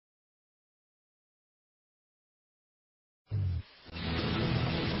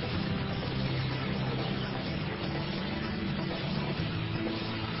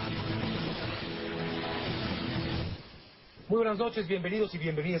Muy buenas noches, bienvenidos y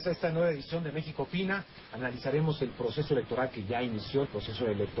bienvenidas a esta nueva edición de México Opina. Analizaremos el proceso electoral que ya inició, el proceso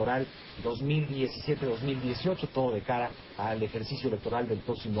electoral 2017-2018, todo de cara al ejercicio electoral del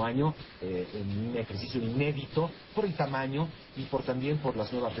próximo año, en un ejercicio inédito por el tamaño y también por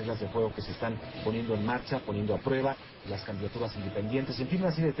las nuevas reglas de juego que se están poniendo en marcha, poniendo a prueba las candidaturas independientes, en fin,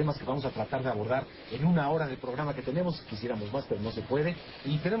 una serie de temas que vamos a tratar de abordar en una hora de programa que tenemos. Quisiéramos más, pero no se puede,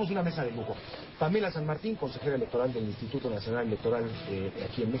 y tenemos una mesa de lujo. Pamela San Martín, consejera electoral del Instituto Nacional Electoral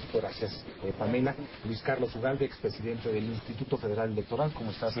aquí en México. Gracias, Pamela. Luis Carlos Ugalde, expresidente del Instituto Federal Electoral.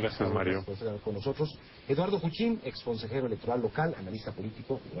 ¿Cómo estás? Gracias, Mario. Por estar con nosotros. Eduardo Huchim, exconsejero electoral local, analista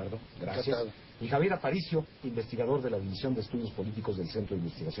político. Eduardo, gracias. Y Javier Aparicio, investigador de la División de Estudios Políticos del Centro de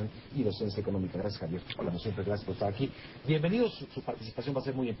Investigación y Docencia Económica. Gracias, Javier. Hola, como siempre, gracias por estar aquí. Bienvenidos, su participación va a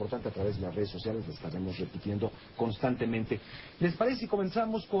ser muy importante a través de las redes sociales, lo estaremos repitiendo constantemente. ¿Les parece si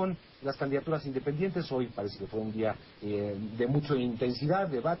comenzamos con las candidaturas independientes? Hoy parece que fue un día de mucha intensidad,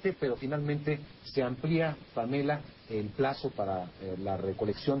 debate, pero finalmente se amplía, Pamela, el plazo para la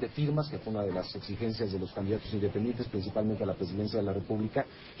recolección de firmas, que fue una de las exigencias de los candidatos independientes, principalmente a la presidencia de la República,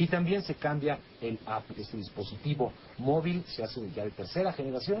 y también se cambia el app, este dispositivo móvil, se hace ya de tercera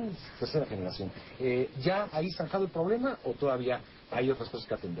generación. ¿Ya ahí zanjado el problema o todavía hay otras cosas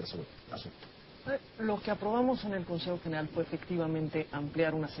que atender sobre el asunto? Lo que aprobamos en el Consejo General fue efectivamente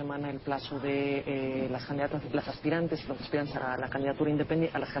ampliar una semana el plazo de las aspirantes y los aspirantes a la candidatura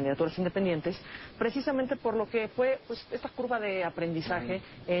independiente, a las candidaturas independientes, precisamente por lo que fue esta curva de aprendizaje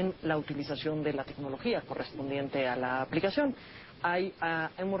en la utilización de la tecnología correspondiente a la aplicación.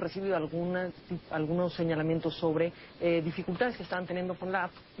 Hemos recibido algunos señalamientos sobre dificultades que estaban teniendo con la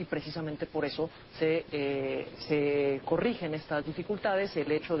app, y precisamente por eso se corrigen estas dificultades.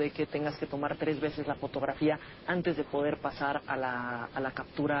 El hecho de que tengas que tomar 3 veces la fotografía antes de poder pasar a la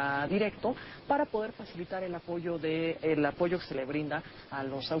captura directo, para poder facilitar el apoyo que se le brinda a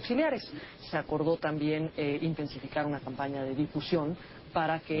los auxiliares. Se acordó también intensificar una campaña de difusión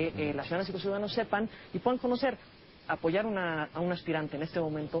para que las ciudadanas y los ciudadanos sepan y puedan conocer. Apoyar a un aspirante en este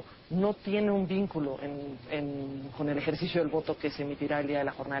momento no tiene un vínculo con el ejercicio del voto que se emitirá el día de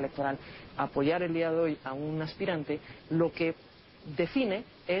la jornada electoral. Apoyar el día de hoy a un aspirante lo que define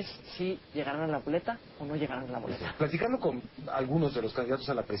es si llegarán a la boleta o no llegarán a la boleta. Platicando con algunos de los candidatos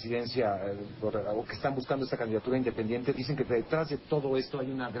a la presidencia o que están buscando esta candidatura independiente, dicen que detrás de todo esto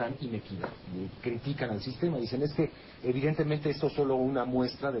hay una gran inequidad. Critican al sistema, dicen es que evidentemente esto es solo una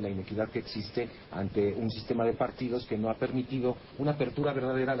muestra de la inequidad que existe ante un sistema de partidos que no ha permitido una apertura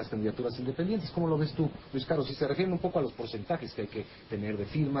verdadera a las candidaturas independientes. ¿Cómo lo ves tú, Luis Carlos? Si se refieren un poco a los porcentajes que hay que tener de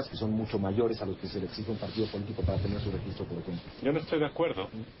firmas, que son mucho mayores a los que se le exige un partido político para tener su registro, por ejemplo. Yo no estoy de acuerdo.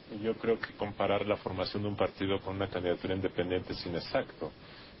 Yo creo que comparar la formación de un partido con una candidatura independiente es inexacto.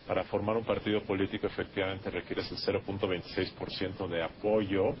 Para formar un partido político efectivamente requieres el 0.26% de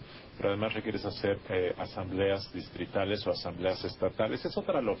apoyo, pero además requieres hacer asambleas distritales o asambleas estatales. Es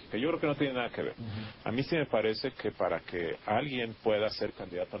otra lógica. Yo creo que no tiene nada que ver. A mí sí me parece que para que alguien pueda ser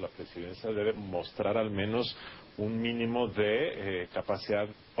candidato a la presidencia debe mostrar al menos un mínimo de capacidad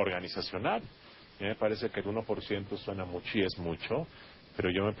organizacional. A mí me parece que el 1% suena mucho y es mucho, pero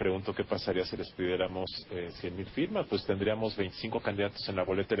yo me pregunto qué pasaría si les pidiéramos 100,000 firmas. Pues tendríamos 25 candidatos en la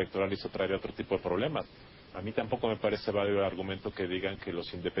boleta electoral y eso traería otro tipo de problemas. A mí tampoco me parece válido el argumento que digan que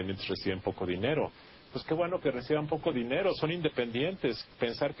los independientes reciben poco dinero. Pues qué bueno que reciban poco dinero, son independientes.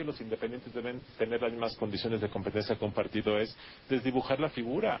 Pensar que los independientes deben tener las mismas condiciones de competencia que un partido es desdibujar la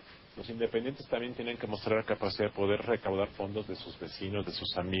figura. Los independientes también tienen que mostrar la capacidad de poder recaudar fondos de sus vecinos, de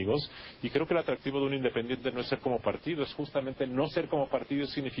sus amigos. Y creo que el atractivo de un independiente no es ser como partido, es justamente no ser como partido,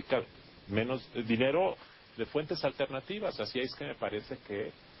 significa menos dinero de fuentes alternativas. Así es que me parece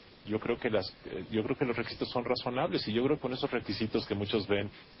que yo creo que los requisitos son razonables, y yo creo que con esos requisitos que muchos ven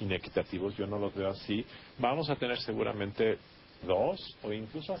inequitativos, yo no los veo así. Vamos a tener seguramente 2 o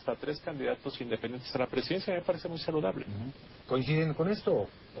incluso hasta 3 candidatos independientes a la presidencia. Me parece muy saludable. ¿Coinciden con esto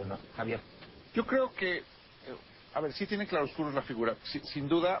o no, Javier? Yo creo que, sí tiene claroscuros la figura. Sin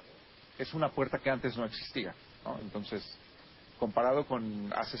duda es una puerta que antes no existía, ¿no? Entonces, comparado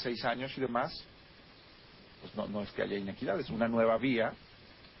con hace 6 años y demás, pues no es que haya inequidad, es una nueva vía.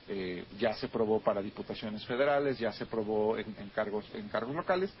 Ya se probó para diputaciones federales, ya se probó en cargos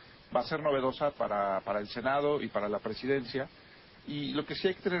locales, va a ser novedosa para el Senado y para la presidencia. Y lo que sí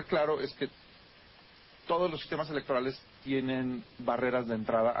hay que tener claro es que todos los sistemas electorales tienen barreras de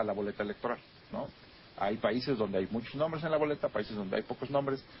entrada a la boleta electoral, ¿no? Hay países donde hay muchos nombres en la boleta, países donde hay pocos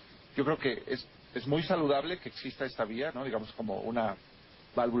nombres. Yo creo que es muy saludable que exista esta vía, ¿no? Digamos como una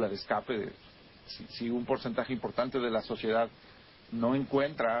válvula de escape. Si un porcentaje importante de la sociedad no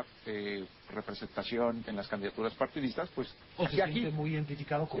encuentra representación en las candidaturas partidistas, pues o se siente muy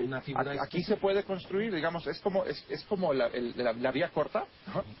identificado con una figura. Aquí se puede construir, digamos, es como la vía corta,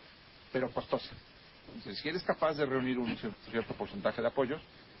 ¿no? Pero costosa. Entonces, si eres capaz de reunir un cierto porcentaje de apoyos,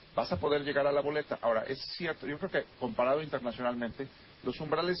 vas a poder llegar a la boleta. Ahora, es cierto, yo creo que comparado internacionalmente, los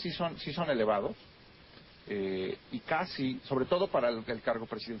umbrales sí son elevados, y casi, sobre todo para el cargo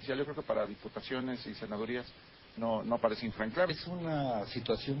presidencial, yo creo que para diputaciones y senadurías no parece infranqueable. Es una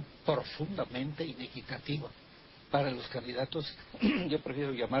situación profundamente inequitativa para los candidatos, yo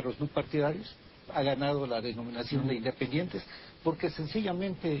prefiero llamarlos no partidarios. Ha ganado la denominación de independientes, porque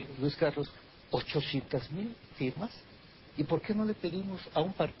sencillamente, Luis Carlos, 800,000 firmas. ¿Y por qué no le pedimos a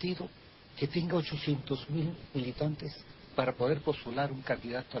un partido que tenga 800,000 militantes para poder postular un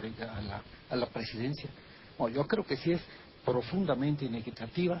candidato a la presidencia? No, yo creo que sí es profundamente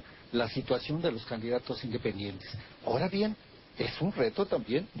inequitativa la situación de los candidatos independientes. Ahora bien, es un reto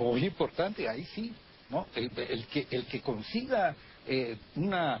también muy importante, ahí sí, ¿no? El que consiga el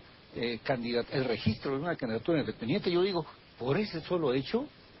registro de una candidatura independiente, yo digo, por ese solo hecho,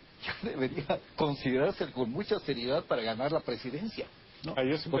 ya debería considerarse con mucha seriedad para ganar la presidencia, ¿no?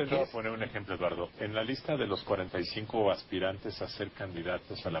 Yo siempre voy a poner un ejemplo, Eduardo. En la lista de los 45 aspirantes a ser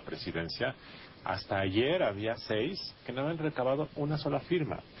candidatos a la presidencia, hasta ayer había 6 que no habían recabado una sola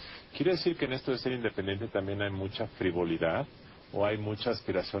firma. Quiere decir que en esto de ser independiente también hay mucha frivolidad o hay mucha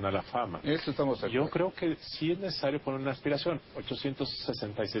aspiración a la fama. Eso estamos de acuerdo. Yo creo que sí es necesario poner una aspiración.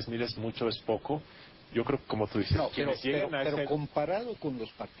 866,000 es mucho, es poco. Yo creo que, como tú dices, pero comparado con los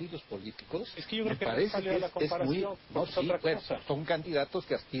partidos políticos, es que yo creo que parece que la comparación, son candidatos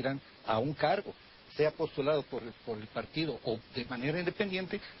que aspiran a un cargo, sea postulado por el partido o de manera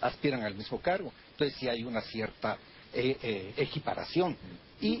independiente, aspiran al mismo cargo. Entonces sí hay una cierta equiparación.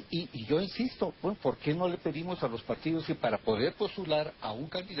 Y yo insisto, bueno, ¿por qué no le pedimos a los partidos que para poder postular a un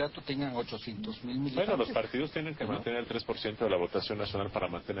candidato tengan 800,000 militantes? Bueno, los partidos tienen que mantener el 3% de la votación nacional para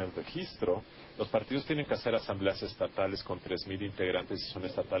mantener el registro. Los partidos tienen que hacer asambleas estatales con 3,000 integrantes si son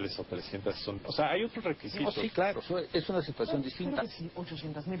estatales o 300 si son... O sea, hay otros requisitos. No, sí, claro, es una situación distinta. Si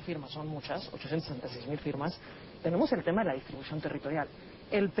 800,000 firmas son muchas, 866,000 firmas, tenemos el tema de la distribución territorial.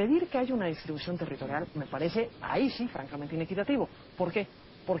 El pedir que haya una distribución territorial me parece, ahí sí, francamente inequitativo. ¿Por qué?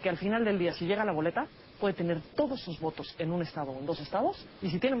 Porque al final del día, si llega la boleta, puede tener todos sus votos en un estado o en 2 estados, y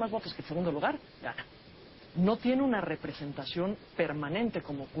si tiene más votos que el segundo lugar, gana. No tiene una representación permanente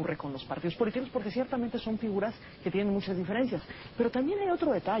como ocurre con los partidos políticos, porque ciertamente son figuras que tienen muchas diferencias. Pero también hay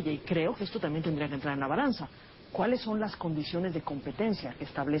otro detalle, y creo que esto también tendría que entrar en la balanza. ¿Cuáles son las condiciones de competencia que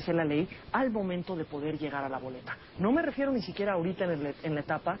establece la ley al momento de poder llegar a la boleta? No me refiero ni siquiera ahorita en la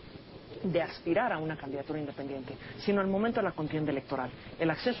etapa de aspirar a una candidatura independiente, sino al momento de la contienda electoral. El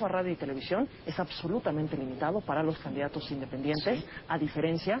acceso a radio y televisión es absolutamente limitado para los candidatos independientes, sí, a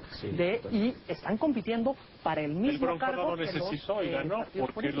diferencia de... Y están compitiendo para el mismo cargo no necesitó y ganó,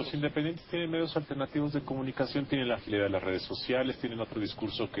 porque políticos. Los independientes tienen medios alternativos de comunicación, tienen la agilidad de las redes sociales, tienen otro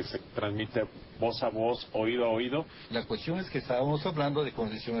discurso que se transmite voz a voz, oído a oído. La cuestión es que estábamos hablando de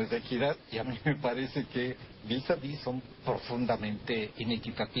condiciones de equidad, y a mí me parece que vis a vis son profundamente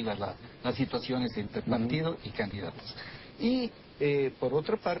inequitativas las situaciones entre partido y candidatos. Y por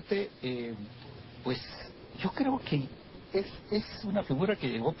otra parte, pues yo creo que es una figura que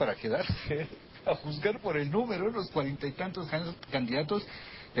llegó para quedarse, a juzgar por el número, los 40 y tantos candidatos,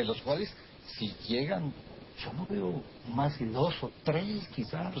 de los cuales si llegan, yo no veo más de 2 o 3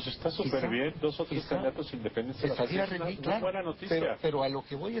 quizás. Pues está súper bien, 2 o 3 candidatos independientes. Estaría una buena noticia. Pero a lo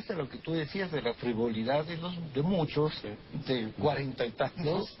que voy es a lo que tú decías de la frivolidad de muchos, sí, de 40 y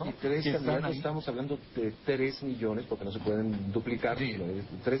tantos. 2 y 3 candidatos, estamos hablando de 3 millones, porque no se pueden duplicar, sí,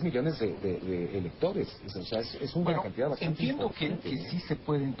 3 millones de electores. O sea, es una cantidad bastante importante. Entiendo que sí se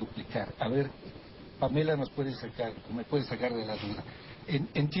pueden duplicar. A ver, Pamela me puede sacar de la duda.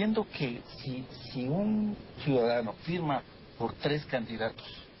 Entiendo que si un ciudadano firma por 3 candidatos,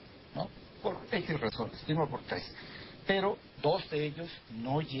 ¿no? Por X razones, firma por 3, pero 2 de ellos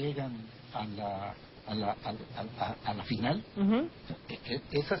no llegan a la final,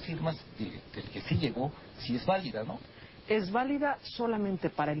 esas firmas del que sí llegó, sí es válida, ¿no? Es válida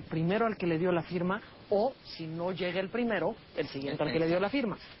solamente para el primero al que le dio la firma, o si no llega el primero, el siguiente al que le dio la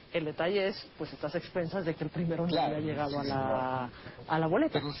firma. El detalle es, pues, estas expensas de que el primero no haya llegado a la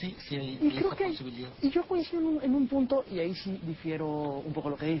boleta. Pero sí hay esa posibilidad. Y yo coincido en un punto, y ahí sí difiero un poco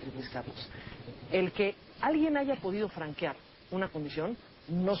lo que dice Luis Carlos. El que alguien haya podido franquear una condición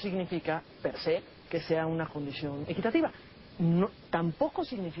no significa, per se, que sea una condición equitativa. No, tampoco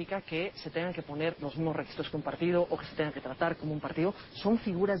significa que se tengan que poner los mismos requisitos que un partido o que se tengan que tratar como un partido. Son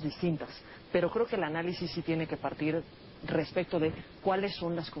figuras distintas, pero creo que el análisis sí tiene que partir respecto de cuáles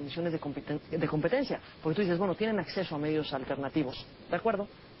son las condiciones de competencia. Porque tú dices, bueno, tienen acceso a medios alternativos, ¿de acuerdo?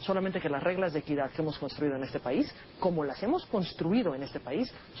 Solamente que las reglas de equidad que hemos construido en este país, como las hemos construido en este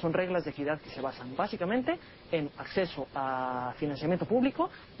país, son reglas de equidad que se basan básicamente en acceso a financiamiento público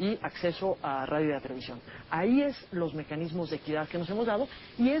y acceso a radio y a televisión. Ahí es los mecanismos de equidad que nos hemos dado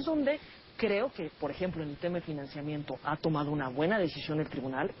y es donde creo que, por ejemplo, en el tema de financiamiento ha tomado una buena decisión el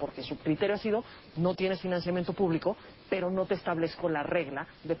tribunal, porque su criterio ha sido, no tienes financiamiento público, pero no te establezco la regla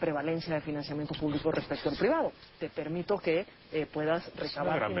de prevalencia de financiamiento público respecto al privado. Te permito que puedas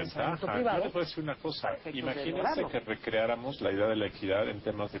recabar financiamiento privado. Yo te puedo decir una cosa. Imagínense que recreáramos la idea de la equidad en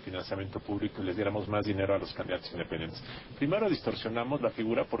temas de financiamiento público y les diéramos más dinero a los candidatos independientes. Primero distorsionamos la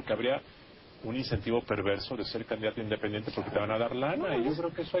figura porque habría un incentivo perverso de ser candidato independiente porque te van a dar lana, y yo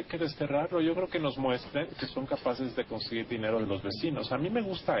creo que eso hay que desterrarlo. Yo creo que nos muestren que son capaces de conseguir dinero de los vecinos. A mí me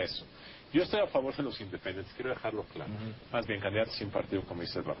gusta eso. Yo estoy a favor de los independientes, quiero dejarlo claro. Más bien candidatos sin partido, como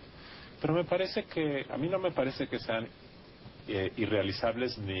dice Eduardo. Pero a mí no me parece que sean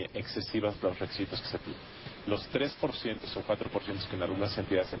irrealizables ni excesivas los requisitos que se piden. Los 3% o 4% que en algunas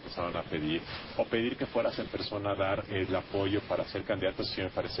entidades empezaron a pedir, o pedir que fueras en persona a dar el apoyo para ser candidato, sí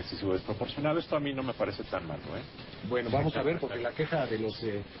me parece excesivo, desproporcionado. Esto a mí no me parece tan malo, ¿eh? Bueno, vamos a ver, porque la queja de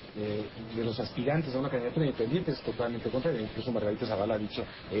los aspirantes a una candidatura independiente es totalmente contraria. Incluso Margarita Zavala ha dicho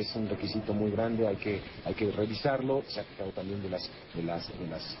es un requisito muy grande, hay que revisarlo. Se ha quejado también de las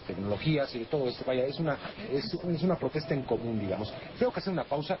tecnologías y de todo esto. Vaya, es una protesta en común, digamos. Tengo que hacer una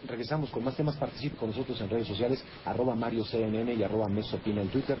pausa, regresamos con más temas. Participe con nosotros en redes sociales, @MarioCNN y @mesa Opina en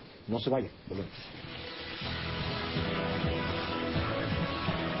Twitter. No se vayan, volvemos.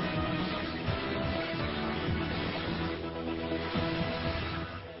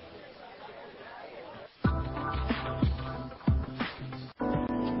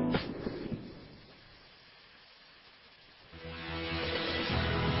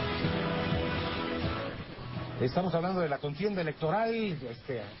 Estamos hablando de la contienda electoral,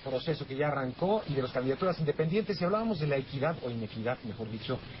 este proceso que ya arrancó, y de las candidaturas independientes, y hablábamos de la equidad o inequidad, mejor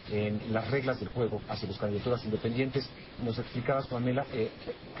dicho, en las reglas del juego hacia las candidaturas independientes. Nos explicabas, Pamela, que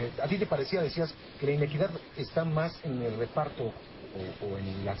a ti te parecía, decías, que la inequidad está más en el reparto o en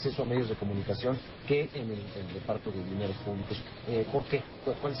el acceso a medios de comunicación que en el reparto de dineros públicos. ¿Por qué?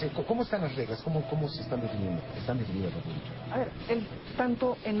 ¿Cómo están las reglas? ¿Cómo se están definiendo? ¿Están definidas, mejor dicho? A ver,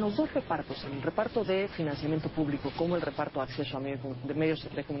 tanto en los dos repartos, en el reparto de financiamiento público como el reparto de acceso a medios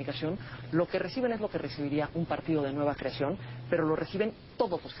de comunicación, lo que reciben es lo que recibiría un partido de nueva creación, pero lo reciben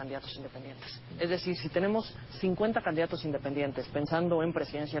todos los candidatos independientes. Es decir, si tenemos 50 candidatos independientes pensando en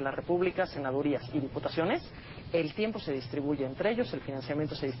presidencia de la República, senadurías y diputaciones, el tiempo se distribuye entre ellos, el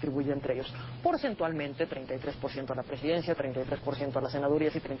financiamiento se distribuye entre ellos. Porcentualmente, 33% a la presidencia, 33% a las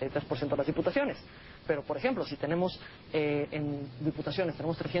senadurías y 33% a las diputaciones. Pero, por ejemplo, si tenemos en diputaciones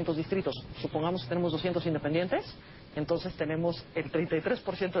tenemos 300 distritos, supongamos que tenemos 200 independientes, entonces tenemos el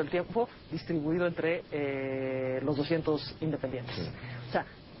 33% del tiempo distribuido entre los 200 independientes. Sí. O sea,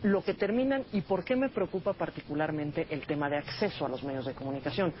 lo que terminan, y por qué me preocupa particularmente el tema de acceso a los medios de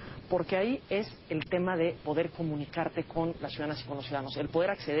comunicación, porque ahí es el tema de poder comunicarte con las ciudadanas y con los ciudadanos, el poder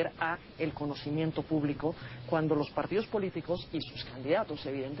acceder a el conocimiento público, cuando los partidos políticos y sus candidatos,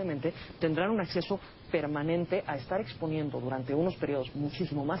 evidentemente, tendrán un acceso permanente a estar exponiendo durante unos periodos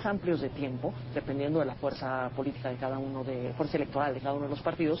muchísimo más amplios de tiempo, dependiendo de la fuerza política de cada uno, fuerza electoral de cada uno de los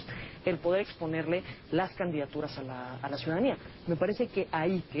partidos, el poder exponerle las candidaturas a la ciudadanía. Me parece que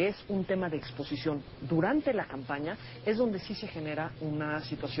ahí, que es un tema de exposición durante la campaña, es donde sí se genera una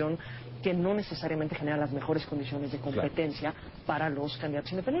situación que no necesariamente genera las mejores condiciones de competencia para los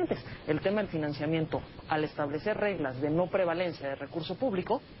candidatos independientes. El tema del financiamiento, al establecer reglas de no prevalencia de recurso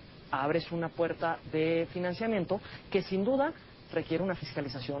público, abres una puerta de financiamiento que sin duda requiere una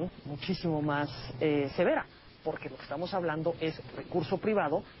fiscalización muchísimo más severa, porque lo que estamos hablando es recurso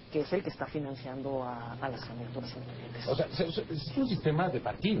privado, que es el que está financiando a las candidaturas independientes. O sea, es un sistema de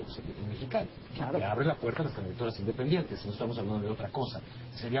partidos mexicano, claro, que abre la puerta a las candidaturas independientes. No estamos hablando de otra cosa.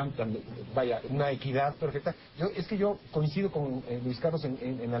 Sería una equidad perfecta. Yo coincido con Luis Carlos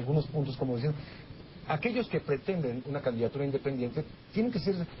en algunos puntos, como dicen. Aquellos que pretenden una candidatura independiente tienen que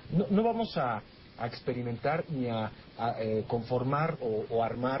ser, no vamos a experimentar ni a conformar o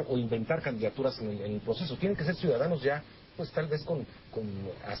armar o inventar candidaturas en el proceso. Tienen que ser ciudadanos ya, pues tal vez con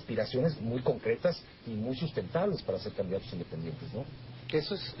aspiraciones muy concretas y muy sustentables para ser candidatos independientes, ¿no?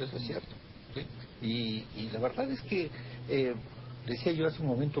 Eso es cierto, ¿sí? Y la verdad es que decía yo hace un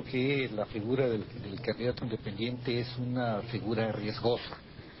momento que la figura del candidato independiente es una figura riesgosa,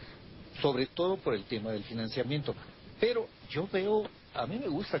 sobre todo por el tema del financiamiento. Pero yo veo, a mí me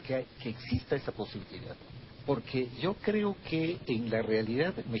gusta que exista esa posibilidad. porque yo creo que en la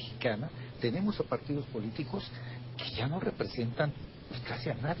realidad mexicana tenemos a partidos políticos que ya no representan pues, casi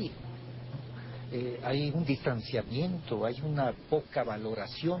a nadie. Hay un distanciamiento, hay una poca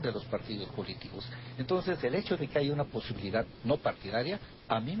valoración de los partidos políticos. Entonces, el hecho de que haya una posibilidad no partidaria,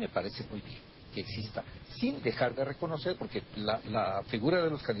 a mí me parece muy bien que exista, sin dejar de reconocer, porque la figura de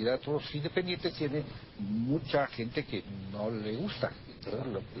los candidatos independientes tiene mucha gente que no le gusta, ¿verdad?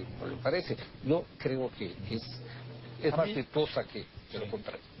 No le parece. Yo creo que es más virtuosa que lo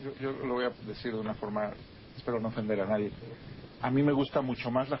contrario. Yo lo voy a decir de una forma, espero no ofender a nadie. A mí me gusta mucho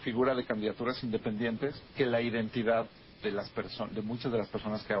más la figura de candidaturas independientes que la identidad de muchas de las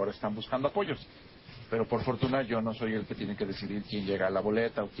personas que ahora están buscando apoyos. Pero por fortuna yo no soy el que tiene que decidir quién llega a la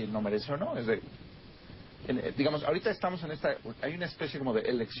boleta o quién no merece o no. Digamos, ahorita estamos hay una especie como de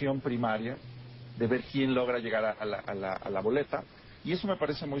elección primaria de ver quién logra llegar a la boleta, y eso me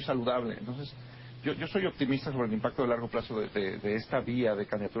parece muy saludable. Entonces, yo soy optimista sobre el impacto de largo plazo de esta vía de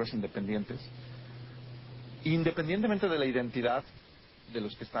candidaturas independientes. Independientemente de la identidad de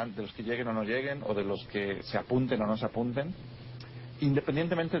los que lleguen o no lleguen, o de los que se apunten o no se apunten,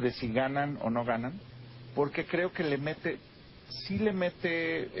 independientemente de si ganan o no ganan, porque creo que le mete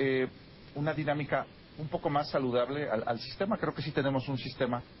una dinámica un poco más saludable al sistema. Creo que sí tenemos un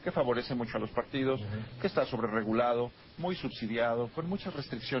sistema que favorece mucho a los partidos, que está sobreregulado, muy subsidiado, con muchas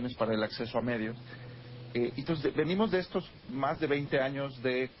restricciones para el acceso a medios. Entonces, venimos de estos más de 20 años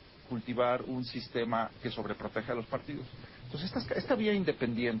de cultivar un sistema que sobreprotege a los partidos. Entonces, esta vía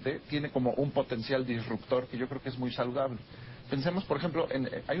independiente tiene como un potencial disruptor que yo creo que es muy saludable. Pensemos, por ejemplo,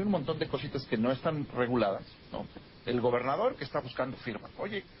 hay un montón de cositas que no están reguladas, ¿no? El gobernador que está buscando firma.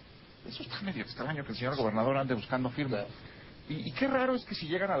 Oye, eso está medio extraño que el señor gobernador ande buscando firma. Y qué raro es que si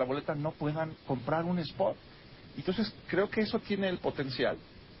llegan a la boleta no puedan comprar un spot. Entonces, creo que eso tiene el potencial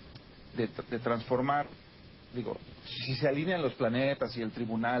de transformar. Digo, si se alinean los planetas y el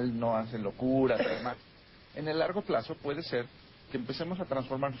tribunal no hace locuras, además, en el largo plazo puede ser que empecemos a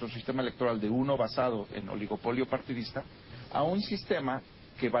transformar nuestro sistema electoral de uno basado en oligopolio partidista a un sistema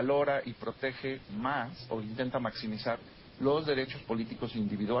que valora y protege más o intenta maximizar los derechos políticos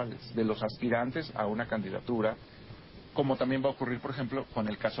individuales de los aspirantes a una candidatura, como también va a ocurrir, por ejemplo, con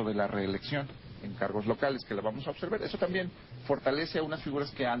el caso de la reelección en cargos locales, que la vamos a observar. Eso también fortalece a unas figuras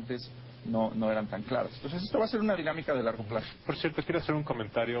que antes no eran tan claras. Entonces, esto va a ser una dinámica de largo plazo. Por cierto, quiero hacer un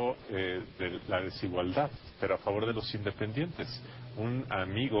comentario de la desigualdad, pero a favor de los independientes. Un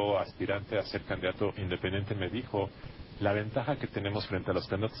amigo aspirante a ser candidato independiente me dijo: la ventaja que tenemos frente a los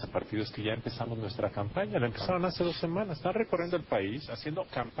candidatos a partidos es que ya empezamos nuestra campaña. La empezaron hace 2 semanas. Están recorriendo el país, haciendo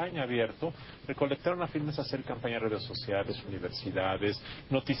campaña abierto. Recolectaron a firmes a hacer campaña en redes sociales, universidades,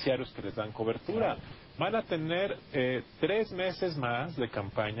 noticiarios que les dan cobertura. Van a tener 3 meses más de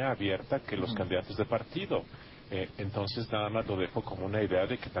campaña abierta que los candidatos de partido. Entonces, nada más lo dejo como una idea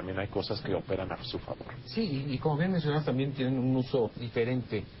de que también hay cosas que operan a su favor. Sí, y como bien mencionas, también tienen un uso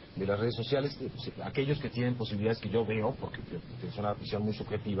diferente de las redes sociales. Aquellos que tienen posibilidades, que yo veo, porque es una visión muy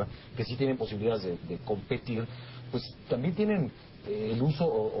subjetiva, que sí tienen posibilidades de competir, pues también tienen el uso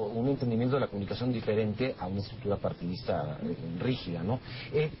o un entendimiento de la comunicación diferente a una estructura partidista rígida, ¿no?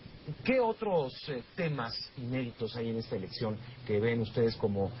 ¿Qué otros temas inéditos hay en esta elección que ven ustedes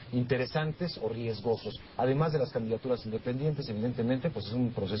como interesantes o riesgosos? Además de las candidaturas independientes, evidentemente, pues es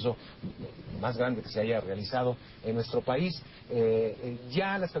un proceso más grande que se haya realizado en nuestro país.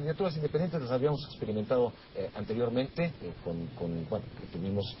 Ya las candidaturas independientes las habíamos experimentado anteriormente, bueno,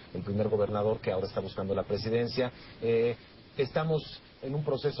 tuvimos el primer gobernador que ahora está buscando la presidencia. Estamos en un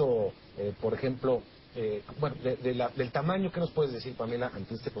proceso, por ejemplo, del tamaño. ¿Qué nos puedes decir, Pamela,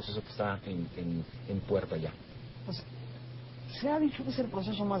 ante este proceso que está en puerta ya? Pues, se ha dicho que es el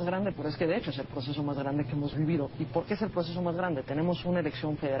proceso más grande, pero es que de hecho es el proceso más grande que hemos vivido. ¿Y por qué es el proceso más grande? Tenemos una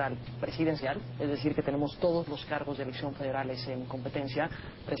elección federal presidencial, es decir, que tenemos todos los cargos de elección federales en competencia: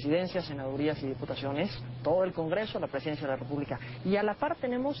 presidencia, senadurías y diputaciones, todo el Congreso, la presidencia de la República. Y a la par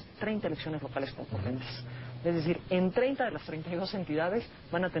tenemos 30 elecciones locales concurrentes. Es decir, en 30 de las 32 entidades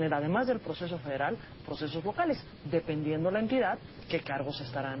van a tener, además del proceso federal, procesos locales, dependiendo la entidad, qué cargos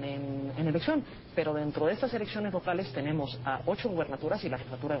estarán en elección. Pero dentro de estas elecciones locales tenemos a 8 gubernaturas y la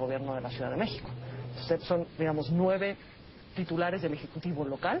jefatura de gobierno de la Ciudad de México. Entonces son, digamos, 9 titulares del Ejecutivo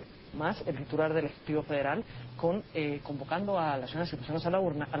local más el titular del Ejecutivo Federal, convocando a las ciudadanas y personas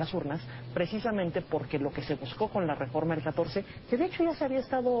a las urnas, precisamente porque lo que se buscó con la reforma del 14, que de hecho ya se había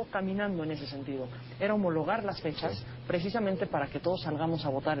estado caminando en ese sentido, era homologar las fechas precisamente para que todos salgamos a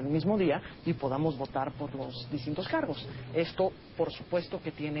votar el mismo día y podamos votar por los distintos cargos. Esto, por supuesto,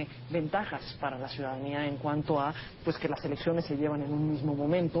 que tiene ventajas para la ciudadanía en cuanto a pues que las elecciones se llevan en un mismo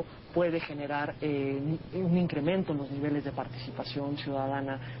momento, puede generar un incremento en los niveles de participación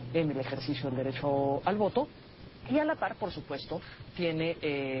ciudadana en el ejercicio del derecho al voto, y a la par, por supuesto,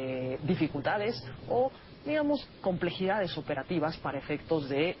 tiene dificultades o, digamos, complejidades operativas para efectos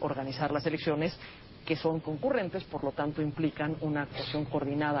de organizar las elecciones, que son concurrentes, por lo tanto implican una actuación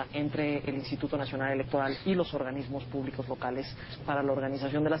coordinada entre el Instituto Nacional Electoral y los organismos públicos locales para la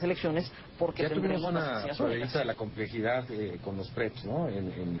organización de las elecciones, porque ya tuvimos una probadita de la complejidad con los PREPs, ¿no?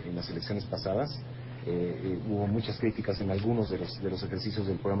 En las elecciones pasadas. Hubo muchas críticas en algunos de los ejercicios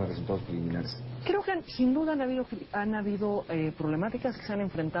del programa de resultados preliminares. Creo que sin duda han habido problemáticas que se han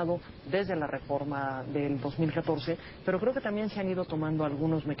enfrentado desde la reforma del 2014, pero creo que también se han ido tomando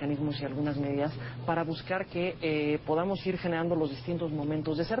algunos mecanismos y algunas medidas para buscar que podamos ir generando los distintos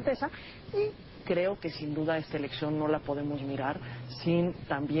momentos de certeza, y creo que sin duda esta elección no la podemos mirar sin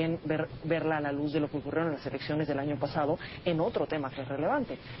también verla a la luz de lo que ocurrió en las elecciones del año pasado en otro tema que es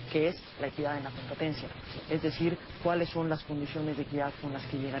relevante, que es la equidad en la competencia. Es decir, cuáles son las condiciones de equidad con las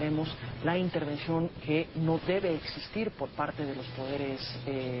que llegaremos, la intervención que no debe existir por parte de los poderes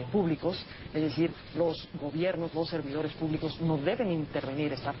públicos, es decir, los gobiernos, los servidores públicos no deben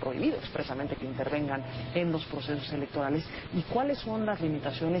intervenir, está prohibido expresamente que intervengan en los procesos electorales, y cuáles son las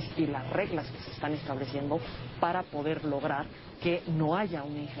limitaciones y las reglas que se están estableciendo para poder lograr que no haya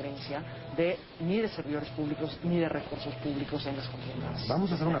una injerencia ni de servidores públicos ni de recursos públicos en las contiendas.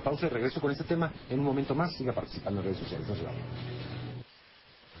 Vamos a hacer una pausa y regreso con este tema en un momento más. Siga participando en redes sociales. No se vayan.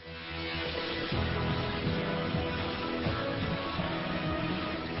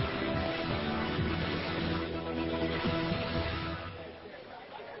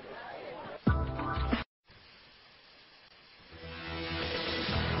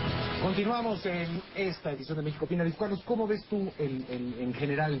 Continuamos en esta edición de México Opina. Carlos, ¿cómo ves tú en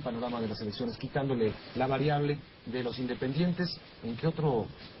general el panorama de las elecciones, quitándole la variable de los independientes? ¿En qué otro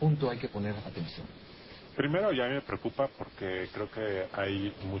punto hay que poner atención? Primero, ya a mí me preocupa porque creo que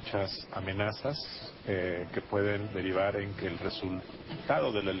hay muchas amenazas que pueden derivar en que el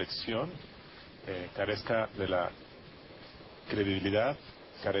resultado de la elección carezca de la credibilidad,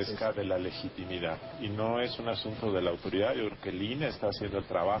 carezca de la legitimidad. Y no es un asunto de la autoridad. Yo creo que el INE está haciendo el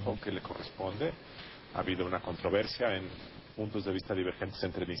trabajo que le corresponde. Ha habido una controversia en puntos de vista divergentes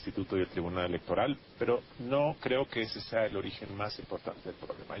entre el Instituto y el Tribunal Electoral, pero no creo que ese sea el origen más importante del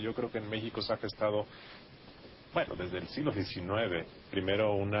problema. Yo creo que en México se ha gestado, bueno, desde el siglo XIX,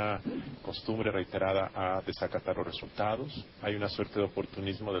 primero una costumbre reiterada a desacatar los resultados. Hay una suerte de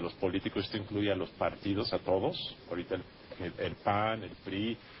oportunismo de los políticos. Esto incluye a los partidos, a todos. Ahorita el PAN, el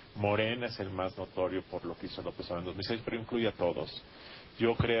PRI, Morena es el más notorio por lo que hizo López Obrador en 2006, pero incluye a todos.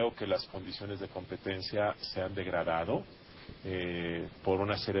 Yo creo que las condiciones de competencia se han degradado por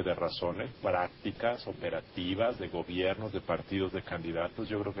una serie de razones prácticas, operativas, de gobiernos, de partidos, de candidatos.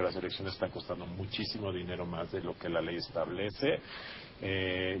 Yo creo que las elecciones están costando muchísimo dinero más de lo que la ley establece.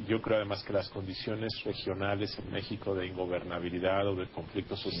 Yo creo además que las condiciones regionales en México de ingobernabilidad o de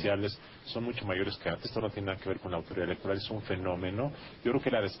conflictos sociales son mucho mayores que antes. Esto no tiene nada que ver con la autoridad electoral, es un fenómeno. Yo creo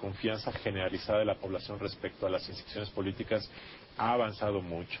que la desconfianza generalizada de la población respecto a las instituciones políticas ha avanzado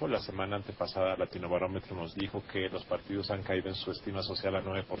mucho. La semana antepasada Latinobarómetro nos dijo que los partidos han caído en su estima social a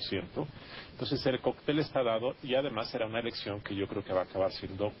 9%. Entonces el cóctel está dado, y además será una elección que yo creo que va a acabar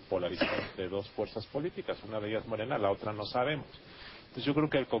siendo polarizada entre dos fuerzas políticas. Una de ellas Morena, la otra no sabemos. Entonces yo creo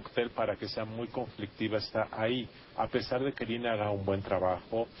que el cóctel, para que sea muy conflictiva, está ahí, a pesar de que el INE haga un buen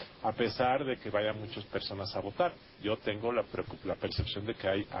trabajo, a pesar de que vayan muchas personas a votar. Yo tengo la percepción de que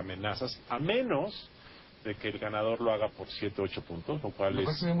hay amenazas, a menos de que el ganador lo haga por 7 o 8 puntos, lo cual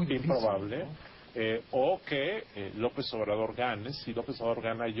es improbable, o que López Obrador gane. Si López Obrador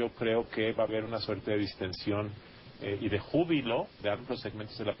gana, yo creo que va a haber una suerte de distensión y de júbilo de amplios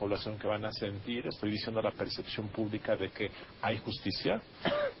segmentos de la población que van a sentir, estoy diciendo, la percepción pública de que hay justicia,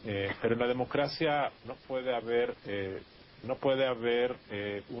 pero en la democracia no puede haber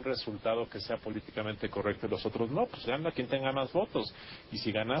un resultado que sea políticamente correcto y los otros no. Pues gana quien tenga más votos, y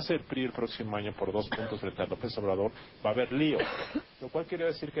si ganase el PRI el próximo año por 2 puntos frente a López Obrador, va a haber lío, lo cual quiere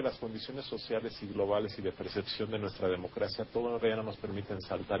decir que las condiciones sociales y globales y de percepción de nuestra democracia todavía no nos permiten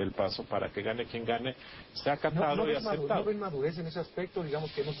saltar el paso para que gane quien gane, sea acatado y aceptado. ¿No ven madurez en ese aspecto,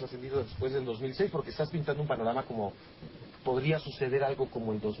 digamos, que hemos trascendido después del 2006? Porque estás pintando un panorama como podría suceder algo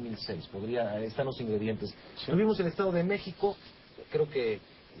como el 2006, están los ingredientes. Lo vimos en el Estado de México, creo que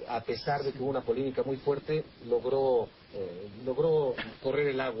a pesar de que hubo una polémica muy fuerte, logró correr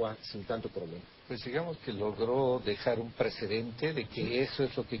el agua sin tanto problema. Pues digamos que logró dejar un precedente de que eso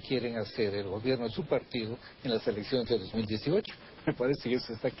es lo que quieren hacer el gobierno de su partido en las elecciones de 2018. Me parece que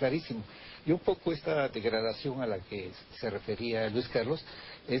eso está clarísimo. Y un poco esta degradación a la que se refería Luis Carlos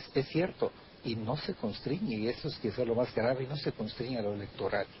es cierto, y no se constriñe, y eso es quizás lo más grave, no se constriñe a lo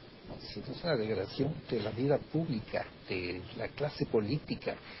electoral. Es una degradación de la vida pública, de la clase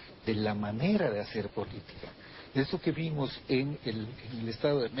política, de la manera de hacer política. Eso que vimos en el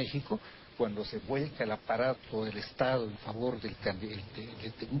Estado de México, cuando se vuelca el aparato del Estado en favor de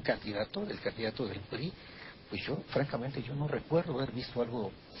un candidato, del candidato del PRI, pues francamente, yo no recuerdo haber visto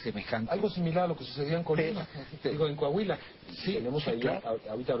algo semejante. Algo similar a lo que sucedió en Colima, en Coahuila. Sí, tenemos ahí, claro.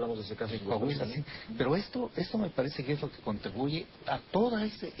 Ahorita hablamos de ese caso. En Coahuila, sí. Pero esto me parece que es lo que contribuye a todo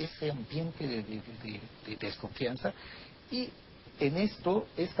ese ambiente de desconfianza. Y en esto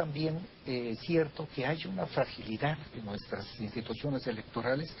es también cierto que hay una fragilidad en nuestras instituciones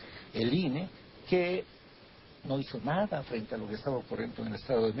electorales, el INE, que no hizo nada frente a lo que estaba ocurriendo en el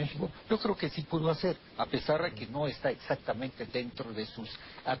Estado de México. Yo creo que sí pudo hacer, a pesar de que no está exactamente dentro de sus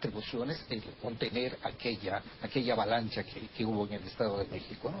atribuciones el contener aquella avalancha que hubo en el Estado de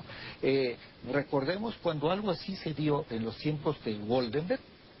México, ¿no? Recordemos cuando algo así se dio en los tiempos de Goldenberg,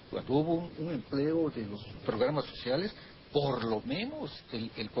 cuando hubo un empleo de los programas sociales, por lo menos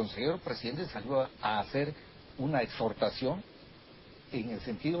el consejero presidente salió a hacer una exhortación en el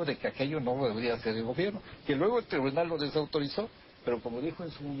sentido de que aquello no debería ser el gobierno, que luego el tribunal lo desautorizó, pero como dijo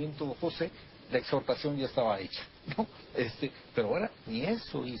en su momento José, la exhortación ya estaba hecha, ¿no? Pero ahora ni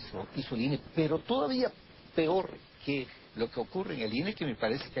eso hizo el INE, pero todavía peor que lo que ocurre en el INE, que me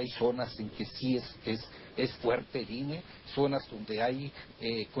parece que hay zonas en que sí es fuerte el INE, zonas donde hay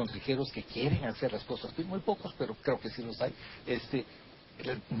consejeros que quieren hacer las cosas, muy pocos, pero creo que sí los hay.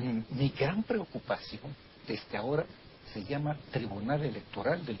 Mi gran preocupación desde ahora se llama Tribunal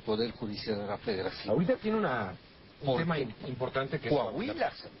Electoral del Poder Judicial de la Federación. Ahorita tiene un tema importante que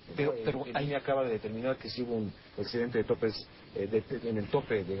Coahuila, pero ahí acaba de determinar que sí hubo un excedente de topes en el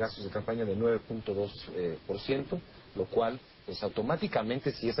tope de gastos de campaña de 9.2%, lo cual pues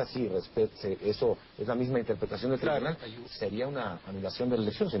automáticamente, si es así, eso es la misma interpretación del tribunal, sería una anulación de la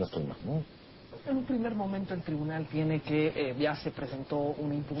elección, si no estoy mal, ¿no? En un primer momento el tribunal tiene que, ya se presentó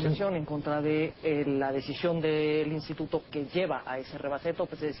una impugnación en contra de la decisión del instituto que lleva a ese rebase de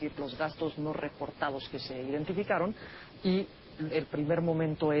topes, es decir, los gastos no reportados que se identificaron, y el primer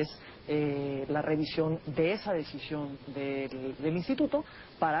momento es la revisión de esa decisión del instituto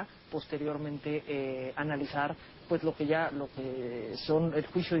para posteriormente analizar pues lo que son el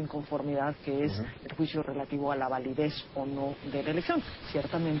juicio de inconformidad, que es el juicio relativo a la validez o no de la elección.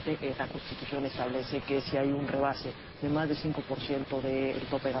 Ciertamente la Constitución establece que si hay un rebase de más de 5% del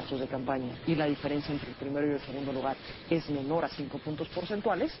tope de gastos de campaña y la diferencia entre el primero y el segundo lugar es menor a 5 puntos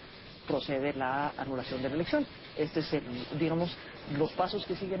porcentuales, procede la anulación de la elección. Este es los pasos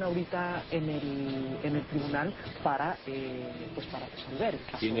que siguen ahorita en el tribunal para resolver el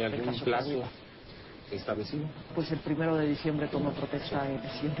caso. ¿Tiene algún plazo establecido? Pues el 1 de diciembre toma protesta el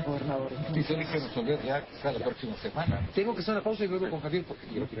siguiente gobernador. Y se que resolver ya quizá la próxima semana. Tengo que hacer una pausa y luego con Javier porque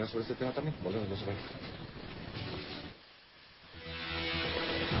quiero opinar sobre este tema también. Volvemos, no se vayan.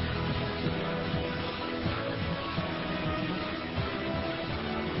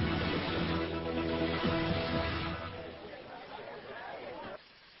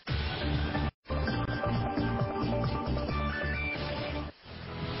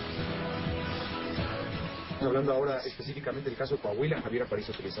 Hablando ahora específicamente del caso de Coahuila, Javier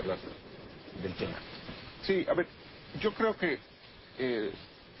Aparicio quería hablar del tema. Sí, a ver, yo creo que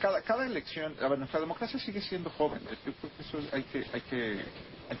cada elección, a ver, nuestra democracia sigue siendo joven. Yo creo que eso hay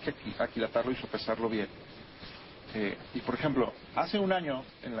que aquilatarlo y sopesarlo bien. Y por ejemplo, hace un año,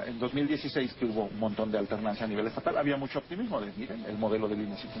 en 2016, que hubo un montón de alternancia a nivel estatal, había mucho optimismo de, miren, el modelo de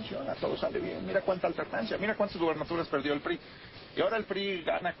INE sí funciona, todo sale bien, mira cuánta alternancia, mira cuántas gubernaturas perdió el PRI. Y ahora el PRI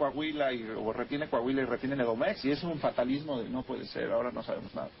gana Coahuila o retiene Coahuila y retiene Edomex, y es un fatalismo de no puede ser, ahora no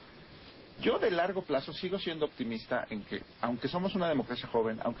sabemos nada. Yo de largo plazo sigo siendo optimista en que, aunque somos una democracia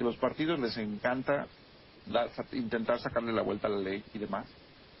joven, aunque los partidos les encanta intentar sacarle la vuelta a la ley y demás,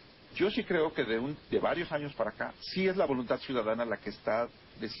 yo sí creo que de varios años para acá, sí es la voluntad ciudadana la que está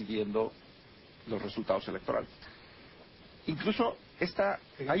decidiendo los resultados electorales. Incluso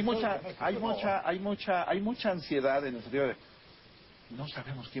hay mucha ansiedad en el sentido de no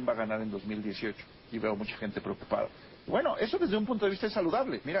sabemos quién va a ganar en 2018 y veo mucha gente preocupada. Bueno, eso desde un punto de vista es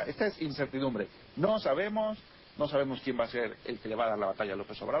saludable. Mira, esta es incertidumbre. No sabemos, no sabemos quién va a ser el que le va a dar la batalla a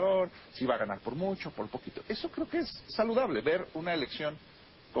López Obrador, si va a ganar por mucho, por poquito. Eso creo que es saludable, ver una elección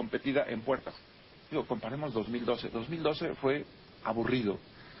competida en puertas. Digo, comparemos 2012. 2012 fue aburrido.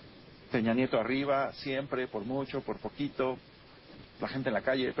 Peña Nieto arriba, siempre, por mucho, por poquito, la gente en la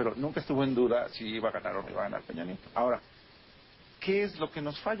calle, pero nunca estuvo en duda si iba a ganar o no iba a ganar Peña Nieto. Ahora, ¿qué es lo que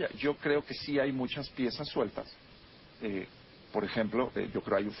nos falla? Yo creo que sí hay muchas piezas sueltas. Por ejemplo, yo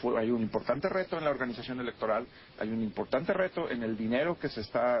creo que hay un importante reto en la organización electoral, hay un importante reto en el dinero que se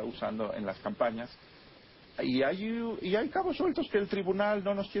está usando en las campañas, y hay cabos sueltos que el tribunal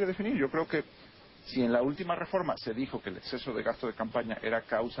no nos quiere definir. Yo creo que si en la última reforma se dijo que el exceso de gasto de campaña era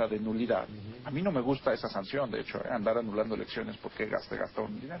causa de nulidad, a mí no me gusta esa sanción, de hecho, andar anulando elecciones porque gastó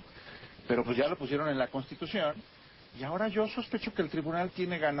dinero. Pero pues ya lo pusieron en la Constitución, y ahora yo sospecho que el tribunal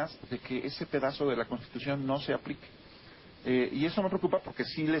tiene ganas de que ese pedazo de la Constitución no se aplique. Y eso me preocupa porque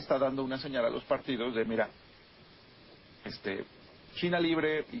sí le está dando una señal a los partidos de, mira, China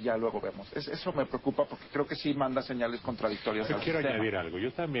libre y ya luego vemos. Eso me preocupa porque creo que sí manda señales contradictorias al quiero sistema. añadir algo.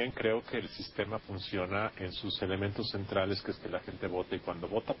 Yo también creo que el sistema funciona en sus elementos centrales, que es que la gente vota, y cuando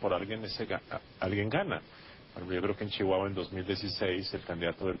vota por alguien, alguien gana. Por ejemplo, yo creo que en Chihuahua en 2016 el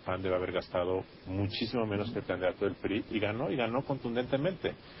candidato del PAN debe haber gastado muchísimo menos que el candidato del PRI y ganó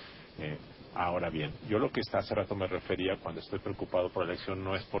contundentemente. Ahora bien, yo lo que hace rato me refería cuando estoy preocupado por la elección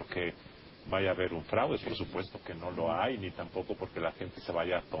no es porque vaya a haber un fraude, por supuesto que no lo hay, ni tampoco porque la gente se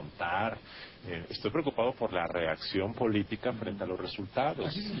vaya a tontar. Estoy preocupado por la reacción política frente a los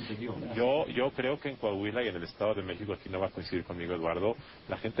resultados. Yo creo que en Coahuila y en el Estado de México, aquí no va a coincidir conmigo Eduardo,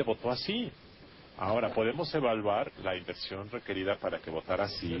 la gente votó así. Ahora, podemos evaluar la inversión requerida para que votara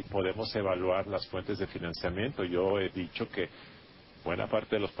así, podemos evaluar las fuentes de financiamiento. Yo he dicho que buena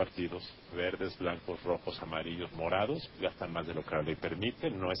parte de los partidos, verdes, blancos, rojos, amarillos, morados, gastan más de lo que la ley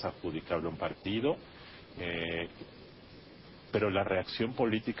permite, no es adjudicable a un partido. Pero la reacción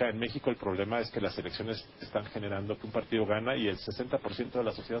política en México, el problema es que las elecciones están generando que un partido gana y el 60% de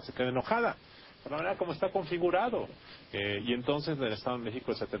la sociedad se queda enojada, por la manera como está configurado. Y entonces en el Estado de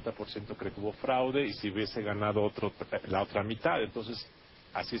México el 70% cree que hubo fraude, y si hubiese ganado la otra mitad. Entonces,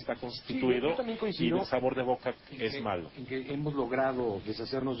 así está constituido, y el sabor de boca es malo. En que hemos logrado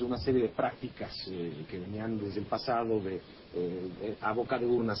deshacernos de una serie de prácticas que venían desde el pasado, a boca de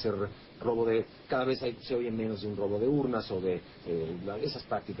urna hacer robo de... Cada vez se oye menos de un robo de urnas o de esas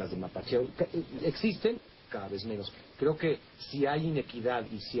prácticas de mapacheo. Existen cada vez menos. Creo que si hay inequidad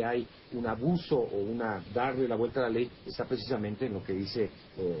y si hay un abuso o darle la vuelta a la ley, está precisamente en lo que dice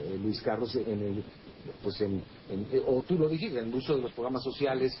Luis Carlos, o tú lo dijiste, en el uso de los programas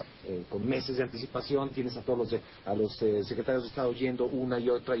sociales, con meses de anticipación. Tienes a todos los secretarios de Estado yendo una y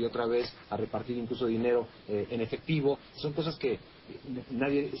otra vez a repartir incluso dinero en efectivo. Son cosas que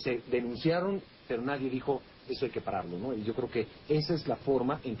nadie se denunciaron, pero nadie dijo eso hay que pararlo, ¿no? Y yo creo que esa es la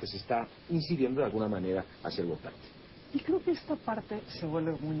forma en que se está incidiendo de alguna manera hacia el votante. Y creo que esta parte se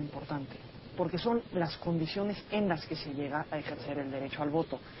vuelve muy importante, porque son las condiciones en las que se llega a ejercer el derecho al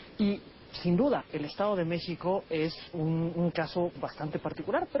voto. Y sin duda, el Estado de México es un caso bastante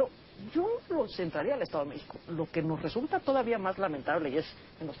particular, pero yo lo centraría al Estado de México. Lo que nos resulta todavía más lamentable, y es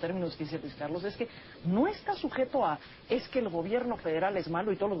en los términos que dice Luis Carlos, es que no está sujeto a es que el gobierno federal es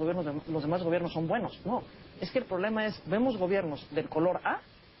malo y todos los demás gobiernos son buenos. No, es que el problema es, vemos gobiernos del color A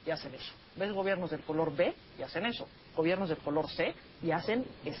y hacen eso. Ves gobiernos del color B y hacen eso. Gobiernos del color C y hacen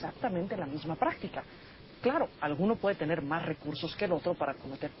exactamente la misma práctica. Claro, alguno puede tener más recursos que el otro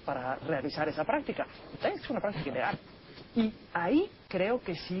para realizar esa práctica. Es una práctica ilegal. Y ahí creo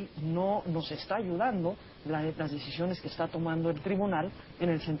que sí no nos está ayudando las decisiones que está tomando el tribunal, en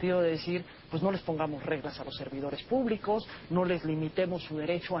el sentido de decir, pues no les pongamos reglas a los servidores públicos, no les limitemos su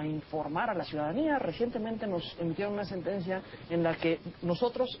derecho a informar a la ciudadanía. Recientemente nos emitieron una sentencia en la que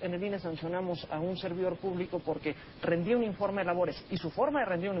nosotros en el INE sancionamos a un servidor público porque rendía un informe de labores, y su forma de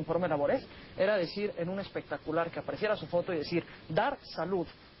rendir un informe de labores era decir en un espectacular que apareciera su foto y decir, dar salud,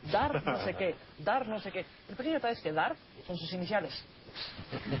 dar no sé qué, dar no sé qué. El pequeño detalle es que dar son sus iniciales.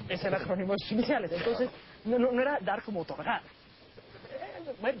 Es el acrónimo de sus iniciales. Entonces, no era dar como otorgar.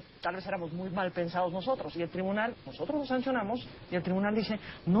 Bueno, tal vez éramos muy mal pensados nosotros. Y el tribunal, nosotros lo sancionamos, y el tribunal dice,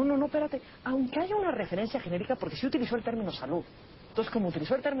 no, espérate, aunque haya una referencia genérica, porque sí utilizó el término salud. Entonces, como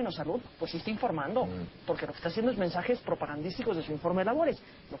utilizó el término salud, pues sí está informando, porque lo que está haciendo es mensajes propagandísticos de su informe de labores.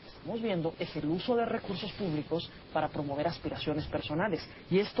 Lo que estamos viendo es el uso de recursos públicos para promover aspiraciones personales.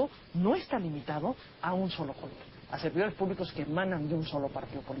 Y esto no está limitado a un solo color, a servidores públicos que emanan de un solo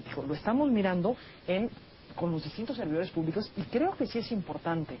partido político. Lo estamos mirando en con los distintos servidores públicos, y creo que sí es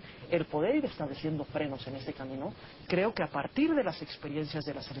importante el poder ir estableciendo frenos en este camino. Creo que a partir de las experiencias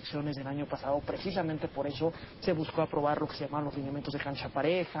de las elecciones del año pasado, precisamente por eso se buscó aprobar lo que se llaman los lineamientos de cancha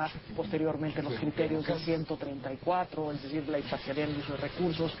pareja, posteriormente los criterios del 134, es decir, la imparcialidad en el uso de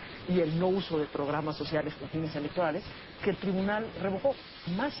recursos y el no uso de programas sociales con fines electorales, que el tribunal revocó.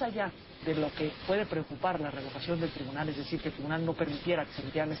 Más allá de lo que puede preocupar la revocación del tribunal, es decir, que el tribunal no permitiera que se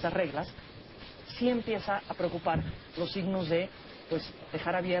emitieran estas reglas, sí empieza a preocupar los signos de pues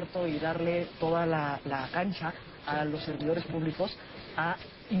dejar abierto y darle toda la cancha a los servidores públicos a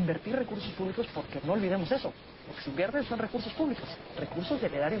invertir recursos públicos, porque no olvidemos eso, lo que se invierte son recursos públicos, recursos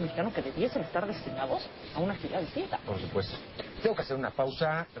del erario mexicano que debiesen estar destinados a una actividad distinta. Por supuesto. Tengo que hacer una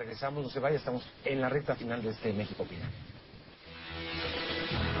pausa, regresamos, no se vaya, estamos en la recta final de este México Opina.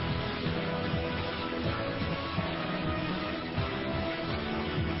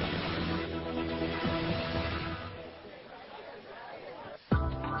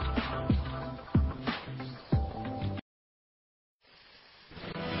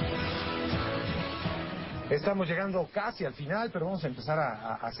 Estamos llegando casi al final, pero vamos a empezar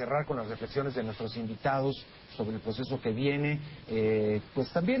a cerrar con las reflexiones de nuestros invitados sobre el proceso que viene, pues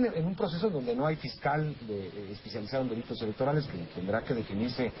también en un proceso donde no hay fiscal especializado en delitos electorales, que tendrá que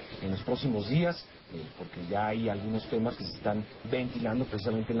definirse en los próximos días, porque ya hay algunos temas que se están ventilando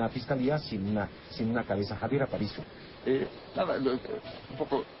precisamente en la Fiscalía sin una cabeza. Javier Aparicio. Un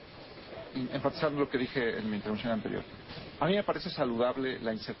poco enfatizando lo que dije en mi intervención anterior. A mí me parece saludable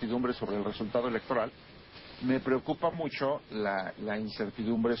la incertidumbre sobre el resultado electoral. Me preocupa mucho la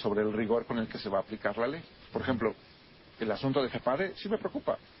incertidumbre sobre el rigor con el que se va a aplicar la ley. Por ejemplo, el asunto de FEPADE sí me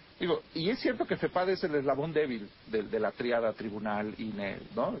preocupa. Digo, y es cierto que FEPADE es el eslabón débil de la triada tribunal, INE,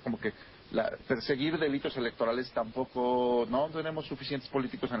 ¿no? Como que perseguir delitos electorales tampoco, no tenemos suficientes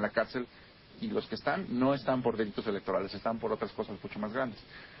políticos en la cárcel, y los que están no están por delitos electorales, están por otras cosas mucho más grandes.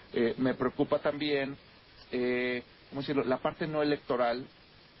 Me preocupa también, ¿cómo decirlo?, la parte no electoral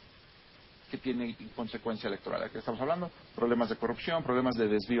que tiene consecuencia electoral. Aquí estamos hablando problemas de corrupción, problemas de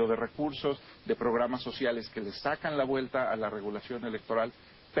desvío de recursos, de programas sociales que le sacan la vuelta a la regulación electoral,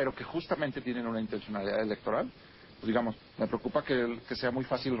 pero que justamente tienen una intencionalidad electoral. Pues digamos, me preocupa que sea muy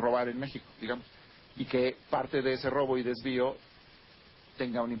fácil robar en México, digamos, y que parte de ese robo y desvío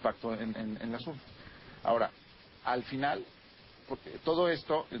tenga un impacto en el asunto. Ahora, al final, porque todo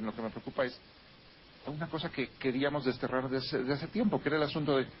esto, lo que me preocupa es una cosa que queríamos desterrar desde hace tiempo, que era el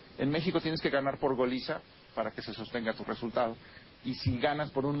asunto de, en México tienes que ganar por goliza para que se sostenga tu resultado, y si ganas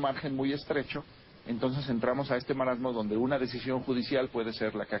por un margen muy estrecho, entonces entramos a este marasmo donde una decisión judicial puede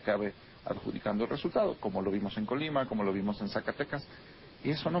ser la que acabe adjudicando el resultado, como lo vimos en Colima, como lo vimos en Zacatecas, y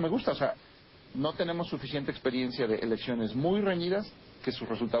eso no me gusta. O sea, no tenemos suficiente experiencia de elecciones muy reñidas que sus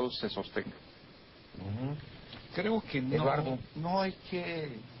resultados se sostengan. Creo que no hay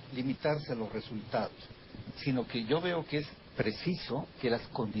que limitarse a los resultados, sino que yo veo que es preciso que las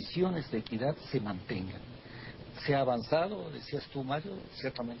condiciones de equidad se mantengan. Se ha avanzado, decías tú, Mario,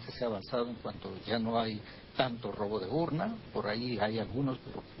 ciertamente se ha avanzado en cuanto ya no hay tanto robo de urna, por ahí hay algunos,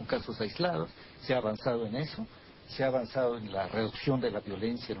 pero con casos aislados, se ha avanzado en eso, se ha avanzado en la reducción de la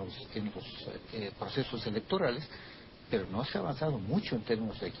violencia en los procesos electorales, pero no se ha avanzado mucho en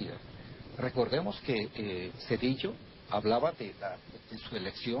términos de equidad. Recordemos que Cedillo hablaba de su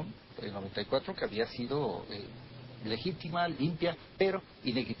elección en 94, que había sido legítima, limpia, pero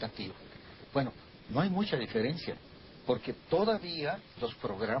inequitativa. Bueno, no hay mucha diferencia, porque todavía los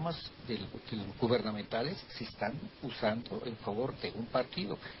programas gubernamentales se están usando en favor de un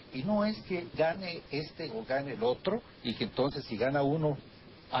partido. Y no es que gane este o gane el otro, y que entonces si gana uno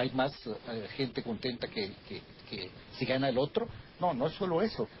hay más gente contenta que si gana el otro. No, no es solo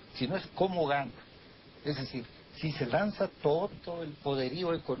eso, sino es cómo gana. Es decir, si se lanza todo el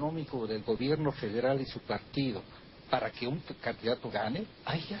poderío económico del gobierno federal y su partido para que un candidato gane,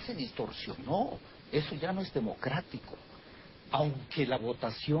 ahí ya se distorsionó. Eso ya no es democrático. Aunque la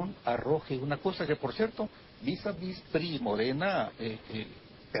votación arroje una cosa que, por cierto, vis a vis PRI y Morena,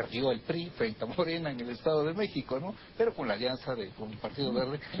 perdió el PRI frente a Morena en el Estado de México, ¿no? Pero con la alianza con el Partido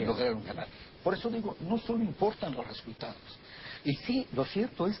Verde lograron ganar. Por eso digo, no solo importan los resultados. Y sí, lo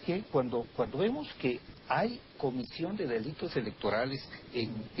cierto es que cuando vemos que hay comisión de delitos electorales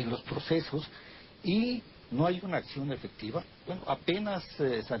en los procesos y no hay una acción efectiva, bueno, apenas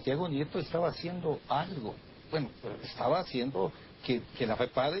Santiago Nieto estaba haciendo algo. Bueno, estaba haciendo que la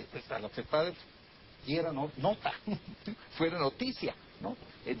FEPADE diera nota, fuera noticia, ¿no?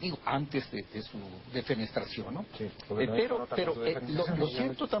 Digo, antes de su defenestración, ¿no? Sí, pero lo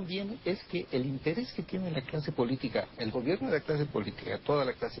cierto también es que el interés que tiene la clase política, el gobierno de la clase política, toda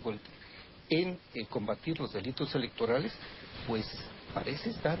la clase política, en combatir los delitos electorales, pues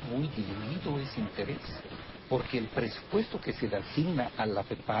parece estar muy diluido ese interés, porque el presupuesto que se le asigna a la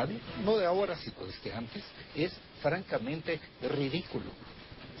FEPADE, no de ahora sino desde antes, es francamente ridículo.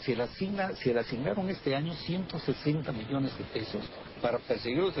 Se le asignaron este año 160 millones de pesos para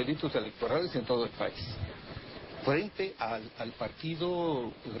perseguir los delitos electorales en todo el país, frente al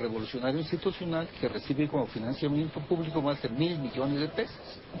Partido Revolucionario Institucional, que recibe como financiamiento público más de 1.000 millones de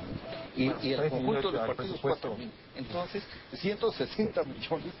pesos. Y el conjunto de partidos 4.000. Entonces, 160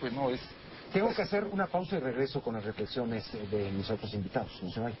 millones, pues no es... Tengo que hacer una pausa y regreso con las reflexiones de mis otros invitados. No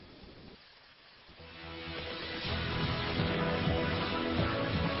se vayan.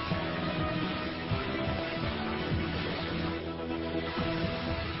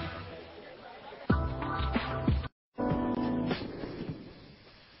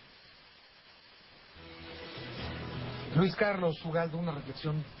 Luis Carlos Ugalde, una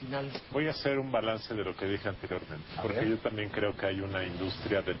reflexión final. Voy a hacer un balance de lo que dije anteriormente, porque yo también creo que hay una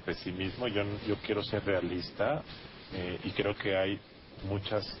industria del pesimismo. Yo quiero ser realista y creo que hay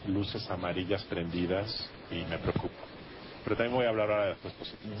muchas luces amarillas prendidas y me preocupa. Pero también voy a hablar ahora de las cosas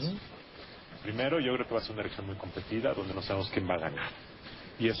positivas. Primero, yo creo que va a ser una elección muy competida, donde no sabemos quién va a ganar.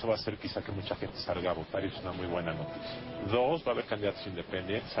 Y eso va a hacer quizá que mucha gente salga a votar y es una muy buena noticia. Dos, va a haber candidatos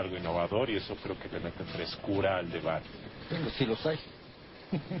independientes, algo innovador, y eso creo que le mete frescura al debate. Sí los hay.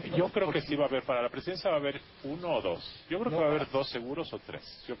 Yo creo que sí va a haber, para la presidencia va a haber uno o dos. Yo creo que va a haber dos seguros o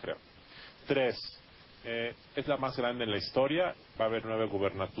tres, yo creo. Tres, es la más grande en la historia, va a haber 9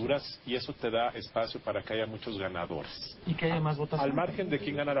 gubernaturas y eso te da espacio para que haya muchos ganadores. Y que haya más votación. Al margen de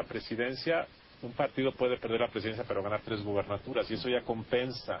quién gana la presidencia, un partido puede perder la presidencia pero ganar 3 gubernaturas y eso ya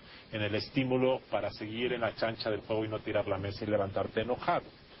compensa en el estímulo para seguir en la chancha del juego y no tirar la mesa y levantarte enojado.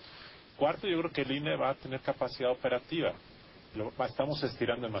 Cuarto, yo creo que el INE va a tener capacidad operativa. Estamos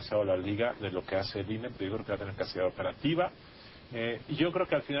estirando demasiado la liga de lo que hace el INE, pero yo creo que va a tener capacidad operativa. Y yo creo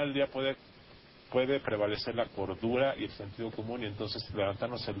que al final del día puede prevalecer la cordura y el sentido común y entonces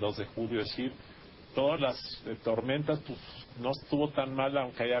levantarnos el 2 de julio y decir, todas las tormentas pues, no estuvo tan mal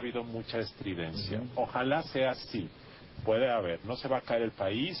aunque haya habido mucha estridencia. Ojalá sea así. Puede haber. No se va a caer el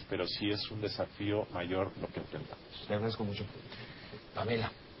país, pero sí es un desafío mayor lo que enfrentamos. Le agradezco mucho.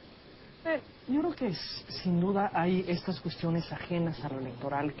 Pamela. Yo creo que sin duda hay estas cuestiones ajenas a lo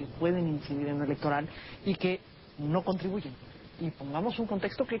electoral que pueden incidir en lo electoral y que no contribuyen. Y pongamos un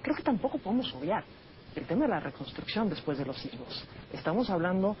contexto que creo que tampoco podemos obviar. El tema de la reconstrucción después de los sismos. Estamos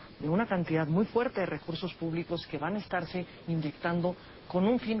hablando de una cantidad muy fuerte de recursos públicos que van a estarse inyectando con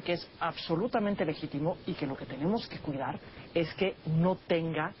un fin que es absolutamente legítimo y que lo que tenemos que cuidar es que no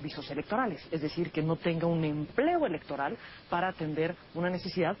tenga visos electorales, es decir, que no tenga un empleo electoral para atender una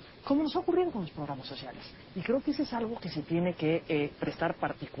necesidad como nos ha ocurrido con los programas sociales. Y creo que eso es algo que se tiene que prestar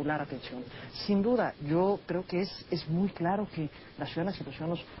particular atención. Sin duda, yo creo que es muy claro que las ciudadanas y los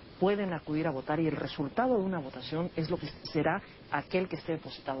ciudadanos pueden acudir a votar y el resultado de una votación es lo que será aquel que esté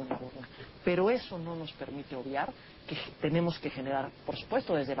depositado en la urna. Pero eso no nos permite obviar que tenemos que generar, por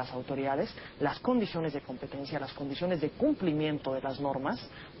supuesto, desde las autoridades, las condiciones de competencia, las condiciones de cumplimiento de las normas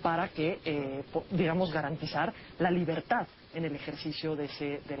para que, digamos, garantizar la libertad en el ejercicio de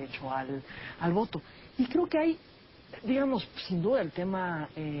ese derecho al voto. Y creo que hay, digamos, sin duda el tema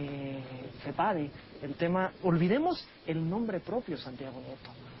FEPADE, el tema, olvidemos el nombre propio Santiago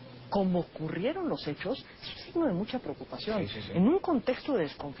Nieto. Como ocurrieron los hechos, es un signo de mucha preocupación. Sí. En un contexto de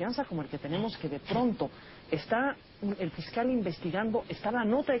desconfianza como el que tenemos, que de pronto está el fiscal investigando, está la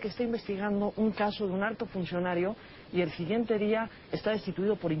nota de que está investigando un caso de un alto funcionario y el siguiente día está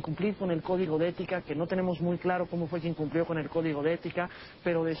destituido por incumplir con el código de ética, que no tenemos muy claro cómo fue que incumplió con el código de ética,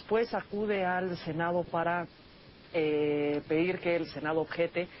 pero después acude al Senado para pedir que el Senado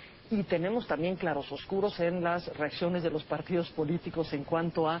objete. Y tenemos también clarososcuros en las reacciones de los partidos políticos en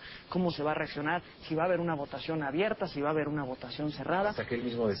cuanto a cómo se va a reaccionar, si va a haber una votación abierta, si va a haber una votación cerrada. Hasta que él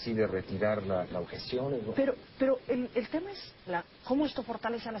mismo decide retirar la objeción. ¿No? Pero el tema es cómo esto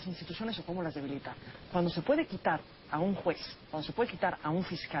fortalece a las instituciones o cómo las debilita. Cuando se puede quitar a un juez, cuando se puede quitar a un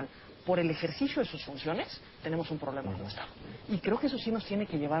fiscal por el ejercicio de sus funciones, tenemos un problema como Estado. Y creo que eso sí nos tiene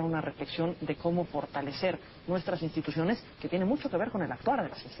que llevar a una reflexión de cómo fortalecer nuestras instituciones, que tiene mucho que ver con el actuar de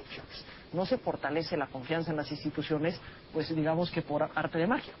las instituciones. No se fortalece la confianza en las instituciones, pues digamos que por arte de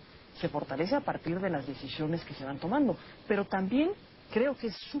magia. Se fortalece a partir de las decisiones que se van tomando. Pero también creo que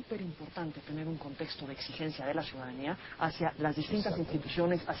es súper importante tener un contexto de exigencia de la ciudadanía hacia las distintas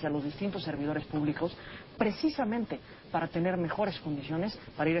instituciones, hacia los distintos servidores públicos, precisamente para tener mejores condiciones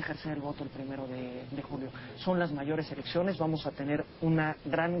para ir a ejercer el voto el 1 de julio. Son las mayores elecciones, vamos a tener una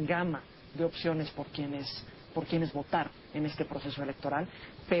gran gama de opciones por quienes votar en este proceso electoral,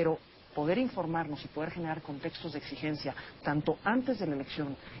 pero poder informarnos y poder generar contextos de exigencia, tanto antes de la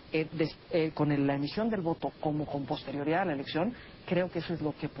elección, con la emisión del voto, como con posterioridad a la elección, creo que eso es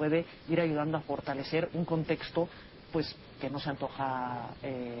lo que puede ir ayudando a fortalecer un contexto pues que no se antoja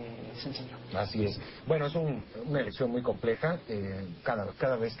sencillo. Así es. Bueno, es una elección muy compleja.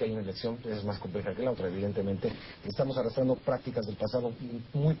 Cada vez que hay una elección es más compleja que la otra, evidentemente. Estamos arrastrando prácticas del pasado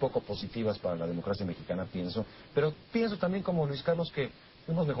muy poco positivas para la democracia mexicana, pienso. Pero pienso también, como Luis Carlos, que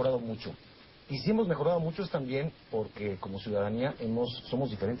hemos mejorado mucho. Y si hemos mejorado mucho es también porque como ciudadanía somos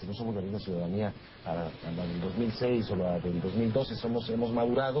diferentes, no somos la misma ciudadanía a la del 2006 o la del 2012, hemos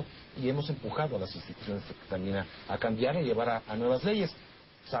madurado y hemos empujado a las instituciones también a cambiar y a llevar a nuevas leyes.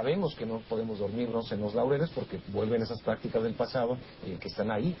 Sabemos que no podemos dormirnos en los laureles porque vuelven esas prácticas del pasado que están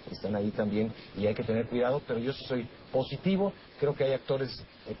ahí también y hay que tener cuidado, pero yo soy positivo, creo que hay actores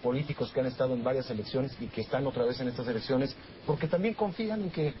políticos que han estado en varias elecciones y que están otra vez en estas elecciones porque también confían en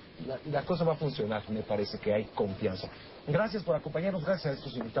que la cosa va a funcionar, me parece que hay confianza. Gracias por acompañarnos, gracias a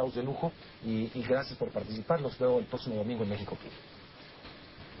estos invitados de lujo y gracias por participar, los veo el próximo domingo en México.